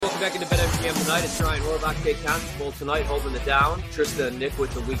back into BetMGM tonight. It's Ryan Harbaugh, Kate Constable tonight holding it down. Trista and Nick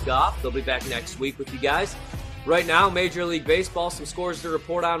with the week off. They'll be back next week with you guys. Right now, Major League Baseball, some scores to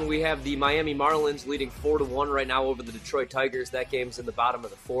report on. We have the Miami Marlins leading 4-1 right now over the Detroit Tigers. That game's in the bottom of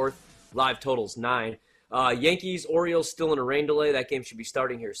the fourth. Live total's 9. Yankees, Orioles still in a rain delay. That game should be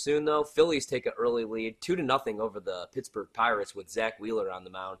starting here soon, though. Phillies take an early lead, 2-0 over the Pittsburgh Pirates with Zach Wheeler on the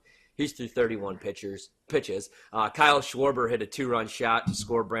mound. He's through 31 pitches. Kyle Schwarber hit a 2-run shot to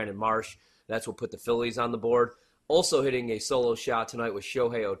score Brandon Marsh. That's what put the Phillies on the board. Also hitting a solo shot tonight was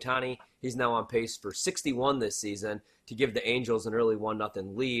Shohei Ohtani. He's now on pace for 61 this season to give the Angels an early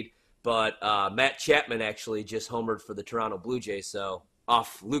 1-0 lead. But Matt Chapman actually just homered for the Toronto Blue Jays, so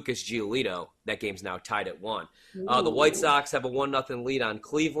off Lucas Giolito, that game's now tied at 1. The White Sox have a 1-0 lead on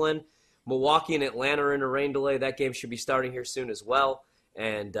Cleveland. Milwaukee and Atlanta are in a rain delay. That game should be starting here soon as well.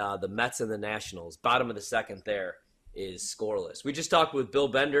 And the Mets and the Nationals, bottom of the second there, is scoreless. We just talked with Bill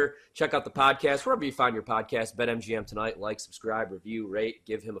Bender. Check out the podcast, wherever you find your podcast, BetMGM Tonight. Like, subscribe, review, rate.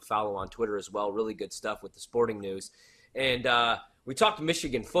 Give him a follow on Twitter as well. Really good stuff with the sporting news. And we talked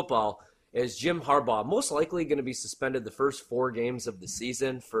Michigan football as Jim Harbaugh, most likely going to be suspended the first 4 games of the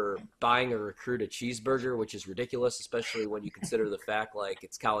season for buying a recruit a cheeseburger, which is ridiculous, especially when you consider the fact, like,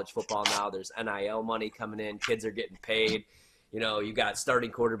 it's college football now. There's NIL money coming in. Kids are getting paid. You know, you got starting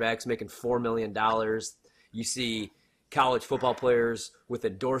quarterbacks making $4 million. You see college football players with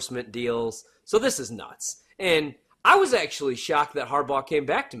endorsement deals. So this is nuts. And I was actually shocked that Harbaugh came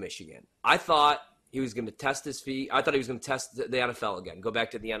back to Michigan. I thought he was going to test his feet. I thought he was going to test the NFL again, go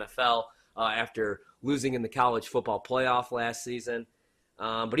back to the NFL after losing in the college football playoff last season.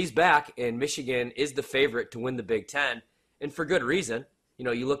 But he's back, and Michigan is the favorite to win the Big Ten, and for good reason. You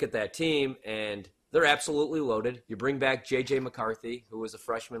know, you look at that team, and they're absolutely loaded. You bring back J.J. McCarthy, who was a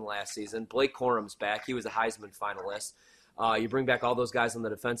freshman last season. Blake Corum's back. He was a Heisman finalist. You bring back all those guys on the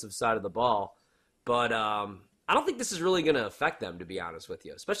defensive side of the ball. But I don't think this is really going to affect them, to be honest with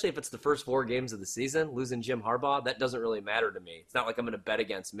you, especially if it's the first 4 games of the season. Losing Jim Harbaugh, that doesn't really matter to me. It's not like I'm going to bet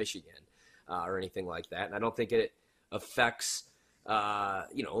against Michigan or anything like that. And I don't think it affects,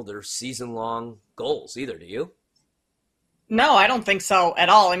 their season-long goals either, do you? No, I don't think so at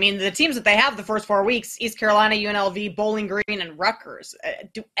all. I mean, the teams that they have the first 4 weeks, East Carolina, UNLV, Bowling Green, and Rutgers,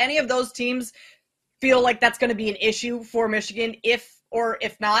 do any of those teams feel like that's going to be an issue for Michigan if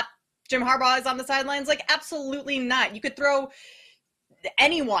not Jim Harbaugh is on the sidelines? Like, absolutely not. You could throw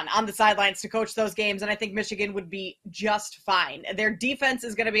anyone on the sidelines to coach those games, and I think Michigan would be just fine. Their defense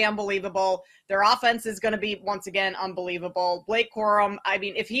is going to be unbelievable. Their offense is going to be, once again, unbelievable. Blake Corum, I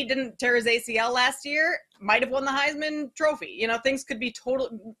mean, if he didn't tear his ACL last year, might have won the Heisman Trophy. You know, things could be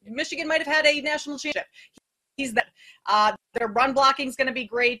total. Michigan might have had a national championship. He's that. Their run blocking is going to be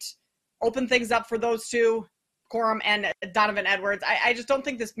great. Open things up for those two, Corum and Donovan Edwards. I just don't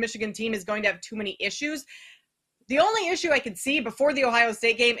think this Michigan team is going to have too many issues. The only issue I could see before the Ohio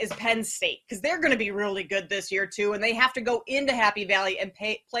State game is Penn State, because they're going to be really good this year too, and they have to go into Happy Valley and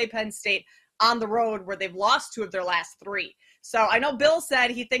play Penn State on the road where they've lost 2 of their last 3. So I know Bill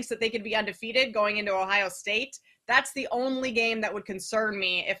said he thinks that they could be undefeated going into Ohio State. That's the only game that would concern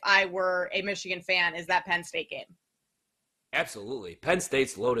me if I were a Michigan fan, is that Penn State game. Absolutely. Penn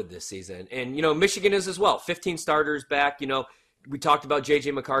State's loaded this season. And, Michigan is as well. 15 starters back. We talked about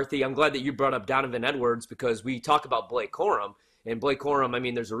J.J. McCarthy. I'm glad that you brought up Donovan Edwards because we talk about Blake Corum. And Blake Corum, I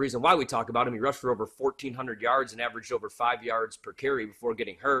mean, there's a reason why we talk about him. He rushed for over 1,400 yards and averaged over 5 yards per carry before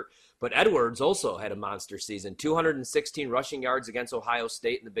getting hurt. But Edwards also had a monster season. 216 rushing yards against Ohio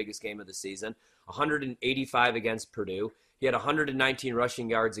State in the biggest game of the season. 185 against Purdue. He had 119 rushing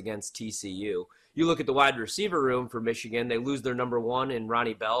yards against TCU. You look at the wide receiver room for Michigan, they lose their number 1 in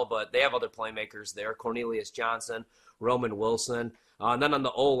Ronnie Bell, but they have other playmakers there. Cornelius Johnson, Roman Wilson. And then on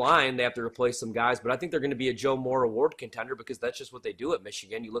the O-line, they have to replace some guys, but I think they're going to be a Joe Moore Award contender because that's just what they do at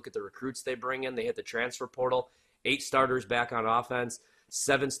Michigan. You look at the recruits they bring in, they hit the transfer portal, 8 starters back on offense,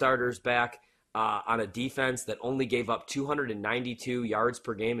 7 starters back on a defense that only gave up 292 yards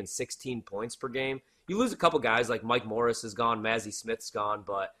per game and 16 points per game. You lose a couple guys like Mike Morris is gone, Mazzie Smith's gone,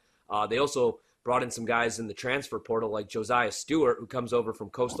 but they also brought in some guys in the transfer portal like Josiah Stewart, who comes over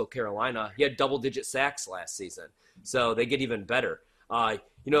from Coastal Carolina. He had double-digit sacks last season, so they get even better.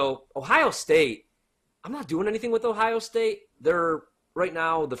 Ohio State, I'm not doing anything with Ohio State. They're right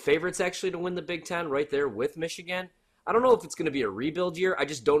now the favorites actually to win the Big Ten right there with Michigan. I don't know if it's going to be a rebuild year. I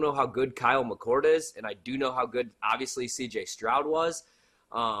just don't know how good Kyle McCord is, and I do know how good, obviously, C.J. Stroud was.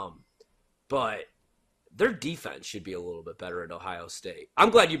 But their defense should be a little bit better at Ohio State. I'm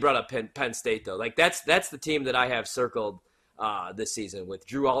glad you brought up Penn State, though. Like, that's the team that I have circled this season with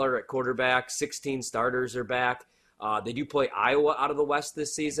Drew Aller at quarterback. 16 starters are back. They do play Iowa out of the West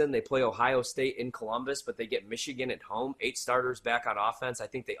this season. They play Ohio State in Columbus, but they get Michigan at home. 8 starters back on offense. I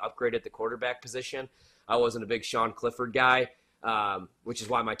think they upgraded the quarterback position. I wasn't a big Sean Clifford guy, which is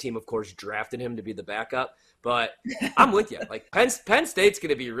why my team, of course, drafted him to be the backup. But I'm with you. Like Penn State's going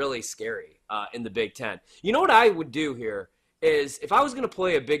to be really scary in the Big Ten. You know what I would do here is if I was going to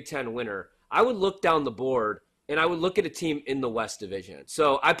play a Big Ten winner, I would look down the board and I would look at a team in the West Division.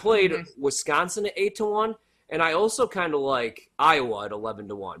 So I played Wisconsin at 8-1. And I also kind of like Iowa at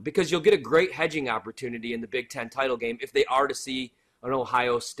 11-1 because you'll get a great hedging opportunity in the Big Ten title game if they are to see an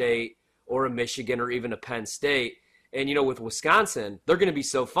Ohio State or a Michigan or even a Penn State. And, you know, with Wisconsin, they're going to be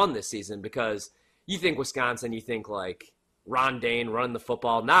so fun this season because you think Wisconsin, you think like Ron Dane running the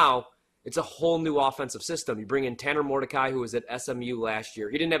football. Now it's a whole new offensive system. You bring in Tanner Mordecai, who was at SMU last year.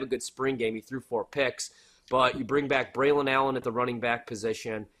 He didn't have a good spring game. He threw 4 picks. But you bring back Braylon Allen at the running back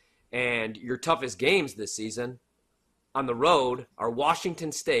position. And your toughest games this season on the road are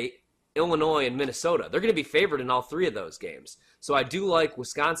Washington State, Illinois, and Minnesota. They're going to be favored in all 3 of those games. So I do like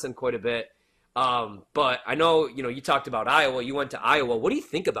Wisconsin quite a bit. But I know, you know, you talked about Iowa. You went to Iowa. What do you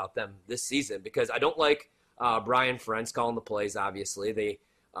think about them this season? Because I don't like Brian Ferentz calling the plays, obviously. They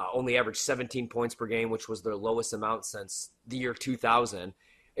only averaged 17 points per game, which was their lowest amount since the year 2000.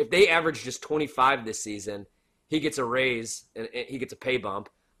 If they average just 25 this season, he gets a raise and he gets a pay bump.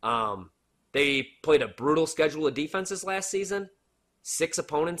 They played a brutal schedule of defenses last season, 6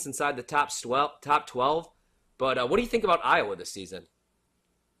 opponents inside the top 12. But what do you think about Iowa this season?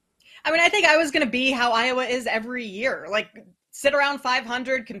 I mean, I think Iowa's going to be how Iowa is every year. Like, sit around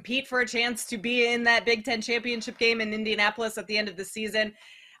 500, compete for a chance to be in that Big Ten championship game in Indianapolis at the end of the season.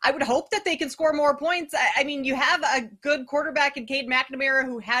 I would hope that they can score more points. I mean, you have a good quarterback in Cade McNamara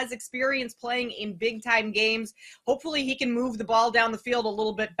who has experience playing in big-time games. Hopefully he can move the ball down the field a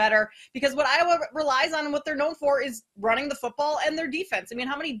little bit better because what Iowa relies on and what they're known for is running the football and their defense. I mean,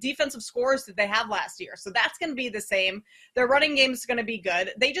 how many defensive scores did they have last year? So that's going to be the same. Their running game is going to be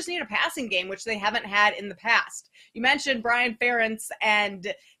good. They just need a passing game, which they haven't had in the past. You mentioned Brian Ferentz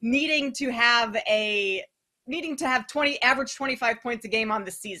and needing to have average 25 points a game on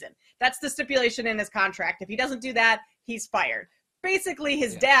the season. That's the stipulation in his contract. If he doesn't do that, he's fired. Basically,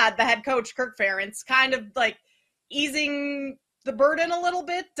 his dad, the head coach, Kirk Ferentz, kind of like easing the burden a little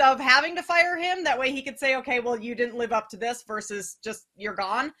bit of having to fire him. That way he could say, okay, well, you didn't live up to this versus just you're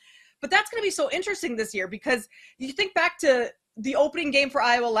gone. But that's going to be so interesting this year because you think back to the opening game for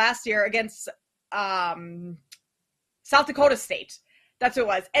Iowa last year against South Dakota State. That's what it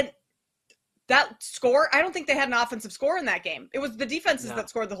was. And that score, I don't think they had an offensive score in that game. It was the defenses that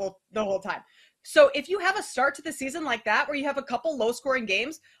scored the whole time. So if you have a start to the season like that, where you have a couple low-scoring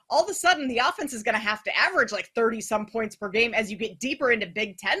games, all of a sudden the offense is going to have to average like 30-some points per game as you get deeper into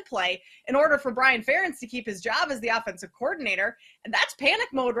Big Ten play in order for Brian Ferentz to keep his job as the offensive coordinator. And that's panic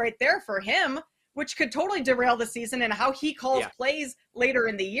mode right there for him, which could totally derail the season and how he calls plays later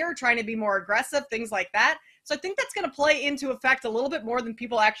in the year, trying to be more aggressive, things like that. So I think that's going to play into effect a little bit more than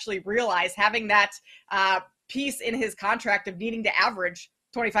people actually realize, having that piece in his contract of needing to average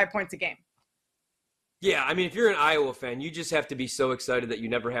 25 points a game. Yeah, I mean, if you're an Iowa fan, you just have to be so excited that you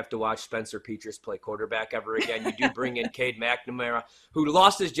never have to watch Spencer Petras play quarterback ever again. You do bring in Cade McNamara, who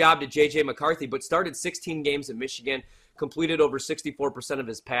lost his job to J.J. McCarthy, but started 16 games at Michigan, completed over 64% of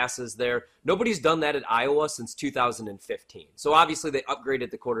his passes there. Nobody's done that at Iowa since 2015. So obviously they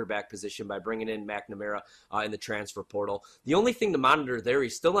upgraded the quarterback position by bringing in McNamara in the transfer portal. The only thing to monitor there,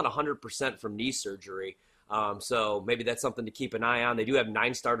 he's still not 100% from knee surgery. So maybe that's something to keep an eye on. They do have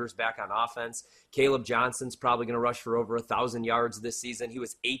 9 starters back on offense. Caleb Johnson's probably going to rush for over 1,000 yards this season. He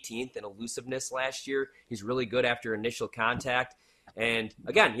was 18th in elusiveness last year. He's really good after initial contact. And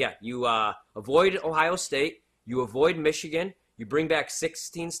again, you avoid Ohio State. You avoid Michigan. You bring back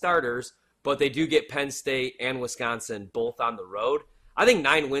 16 starters, but they do get Penn State and Wisconsin both on the road. I think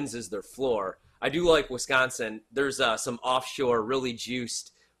 9 wins is their floor. I do like Wisconsin. There's some offshore, really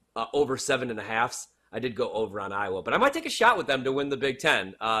juiced over 7.5s. I did go over on Iowa, but I might take a shot with them to win the Big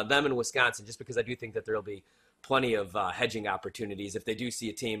Ten, them and Wisconsin, just because I do think that there will be plenty of hedging opportunities if they do see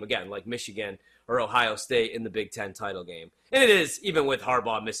a team, again, like Michigan or Ohio State in the Big Ten title game. And it is, even with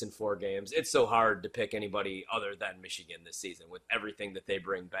Harbaugh missing 4 games, it's so hard to pick anybody other than Michigan this season with everything that they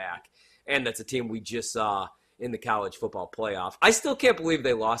bring back. And that's a team we just saw in the college football playoff. I still can't believe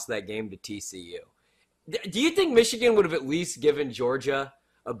they lost that game to TCU. Do you think Michigan would have at least given Georgia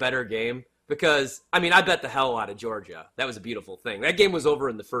a better game? Because, I mean, I bet the hell out of Georgia. That was a beautiful thing. That game was over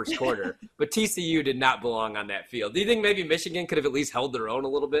in the first quarter, but TCU did not belong on that field. Do you think maybe Michigan could have at least held their own a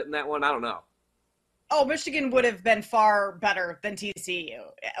little bit in that one? I don't know. Oh, Michigan would have been far better than TCU,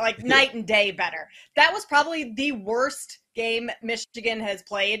 like night and day better. That was probably the worst game Michigan has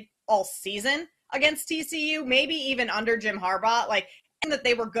played all season against TCU, maybe even under Jim Harbaugh. Like, that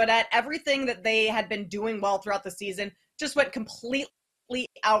they were good at, everything that they had been doing well throughout the season just went completely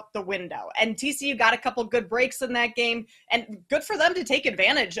out the window. And TCU got a couple good breaks in that game, and good for them to take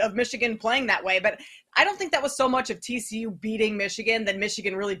advantage of Michigan playing that way. But I don't think that was so much of TCU beating Michigan than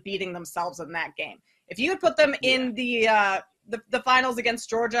Michigan really beating themselves in that game. If you had put them in the finals against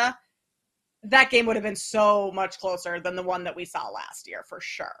Georgia, that game would have been so much closer than the one that we saw last year, for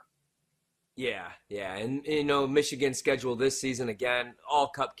sure. Yeah. And, Michigan's schedule this season, again,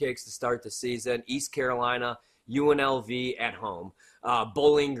 all cupcakes to start the season. East Carolina, UNLV at home,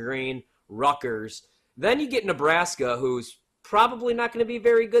 Bowling Green, Rutgers. Then you get Nebraska, who's probably not going to be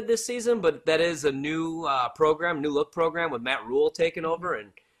very good this season, but that is a new program, new look program with Matt Rule taking over.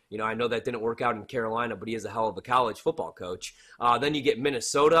 And, I know that didn't work out in Carolina, but he is a hell of a college football coach. Then you get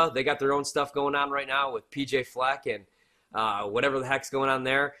Minnesota. They got their own stuff going on right now with PJ Fleck and whatever the heck's going on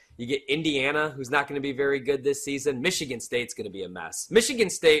there. You get Indiana, who's not going to be very good this season. Michigan State's going to be a mess. Michigan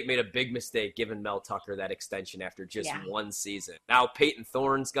State made a big mistake giving Mel Tucker that extension after just one season. Now Peyton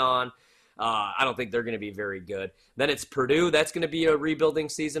Thorne's gone. I don't think they're going to be very good. Then it's Purdue. That's going to be a rebuilding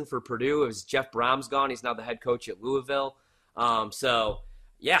season for Purdue. It was Jeff Brom's gone. He's now the head coach at Louisville.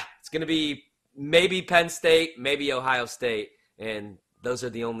 It's going to be maybe Penn State, maybe Ohio State, and those are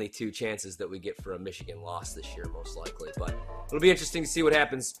the only two chances that we get for a Michigan loss this year, most likely. But it'll be interesting to see what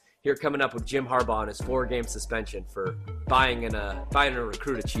happens here coming up with Jim Harbaugh and his 4-game suspension for buying a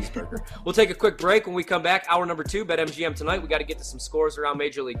recruit a cheeseburger. We'll take a quick break. When we come back, hour number 2, BetMGM tonight. We got to get to some scores around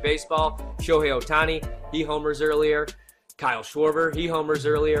Major League Baseball. Shohei Ohtani, he homers earlier. Kyle Schwarber, he homers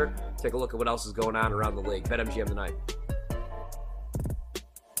earlier. Take a look at what else is going on around the league. BetMGM tonight.